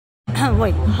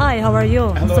Wait, hi, how are you?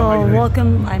 Hello, so how are you doing?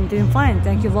 welcome. I'm doing fine,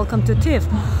 thank you. Welcome to TIFF.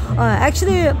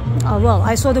 Actually, well,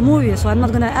 I saw the movie, so I'm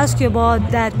not gonna ask you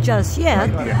about that just yet.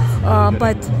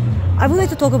 But I would like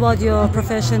to talk about your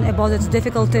profession, about its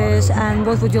difficulties, and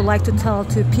what would you like to tell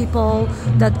to people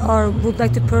that would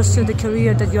like to pursue the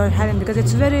career that you're having, because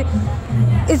it's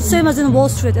same as in Wall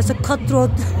Street. It's a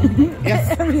cutthroat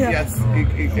area. Yes,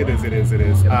 it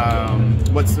is.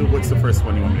 What's the first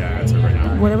one you want me to answer right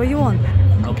now? Whatever you want.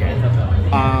 Okay.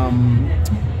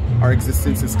 Our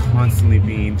existence is constantly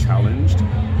being challenged.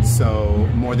 So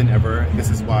more than ever, this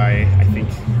is why I think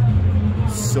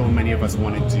so many of us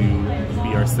want to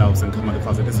be ourselves and come out of the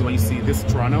closet. This is why you see this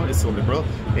Toronto is so liberal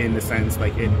in the sense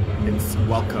like it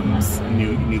welcomes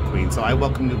new queens. So I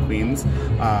welcome new queens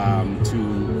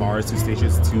to bars, to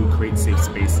stages, to create safe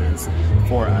spaces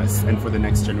for us and for the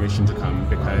next generation to come.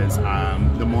 Because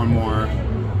the more and more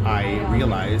I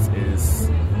realize is,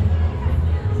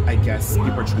 I guess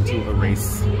people are trying to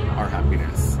erase our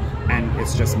happiness, and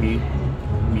it's just me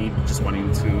just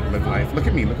wanting to live life. Look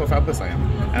at me, look how fabulous I am.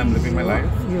 And I'm living my life.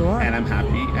 You are. And I'm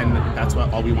happy, and that's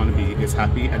what all we want to be, is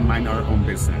happy and mind our own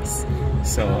business.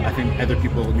 So I think other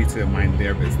people need to mind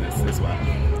their business as well.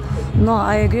 No,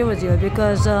 I agree with you,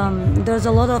 because there's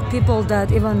a lot of people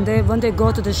that even when they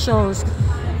go to the shows,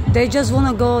 they just want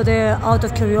to go there out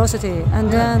of curiosity,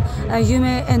 and then you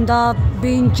may end up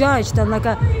being judged. And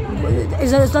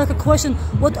it's like a question: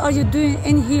 what are you doing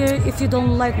in here if you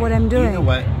don't like what I'm doing? You know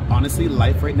what? Honestly,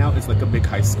 life right now is like a big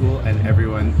high school, and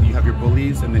you have your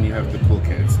bullies, and then you have the cool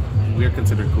kids. We are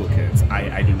considered cool kids.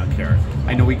 I do not care.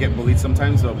 I know we get bullied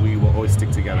sometimes, but we will always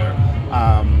stick together.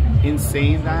 In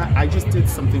saying that, I just did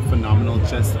something phenomenal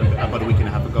just about a week and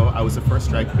a half ago. I was the first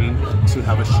drag queen to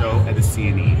have a show at the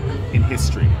CNE in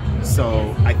history.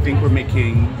 So I think we're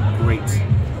making great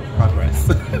progress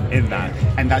in that.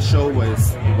 And that show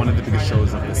was one of the biggest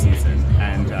shows of the season.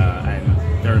 And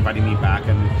they're inviting me back,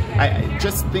 and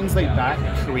just things like that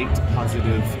create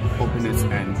positive openness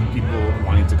and people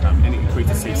wanting to come, and it creates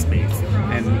a safe space.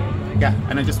 And yeah,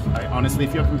 and I honestly,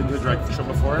 if you haven't been to a drag show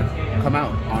before, come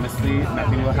out. Honestly,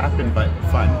 nothing will happen but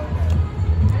fun.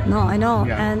 No, I know.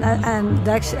 Yeah. And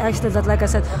actually that, like I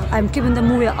said, I'm keeping the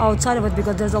movie outside of it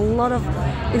because there's a lot of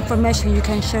information you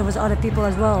can share with other people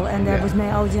as well, and with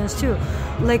my audience too.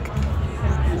 Like,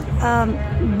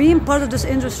 being part of this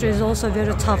industry is also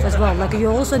very tough as well. Like,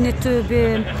 you also need to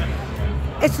be,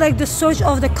 it's like the search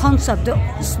of the concept,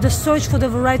 the search for the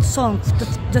right song,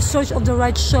 the search of the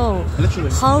right show.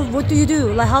 Literally. What do you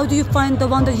do? Like, how do you find the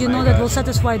one that you know that will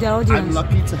satisfy the audience? I'm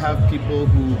lucky to have people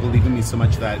who believe in me so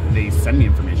much that they send me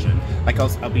information. Like,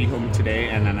 I'll be home today,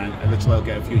 and then I'll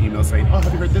get a few emails saying, oh,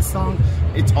 have you heard this song?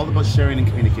 It's all about sharing and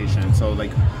communication. So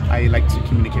like, I like to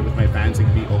communicate with my fans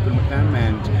and be open with them,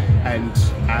 and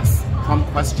ask prompt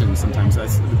questions. Sometimes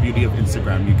that's the beauty of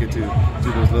Instagram. You get to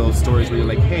do those little stories where you're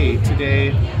like, hey,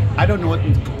 today I don't know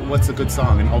what's a good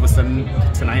song, and all of a sudden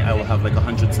tonight I will have like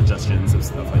 100 suggestions of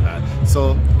stuff like that.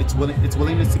 So it's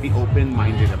willingness to be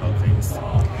open-minded about things.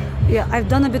 Yeah, I've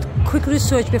done a bit quick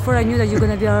research before I knew that you're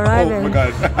gonna be arriving. Oh my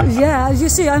god. Yeah, you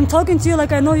see, I'm talking to you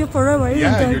like I know you forever.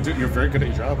 Isn't it? You're very good at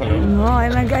your job. Hello. No, I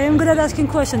am good at asking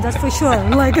questions. That's for sure.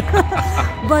 Like,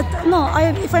 but no,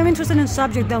 if I'm interested in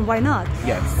subject, then why not?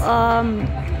 Yes.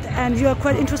 And you're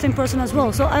quite an interesting person as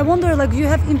well. So I wonder, like, you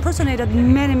have impersonated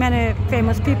many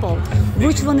famous people.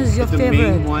 Which one is your favorite? The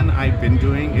main one I've been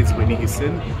doing is Whitney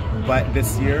Houston, but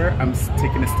this year I'm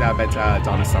taking a stab at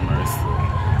Donna Summers.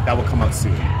 That will come out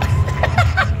soon.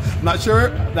 Not sure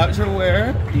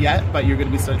where yet, but you're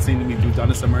going to start seeing me do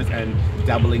Donna Summers and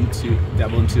dabble into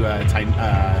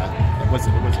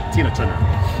Tina Turner.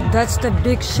 That's the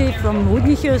big shift from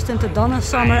Whitney Houston to Donna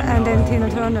Summer and then Tina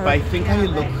Turner. But I think I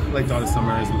look like Donna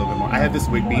Summers a little bit more. I have this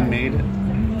wig being made.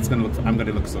 I'm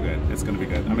gonna look so good. It's gonna be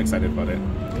good. I'm excited about it.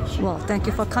 Well, thank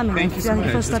you for coming. Thank you so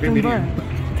much. For It's stopping great by. meeting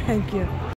you. Thank you.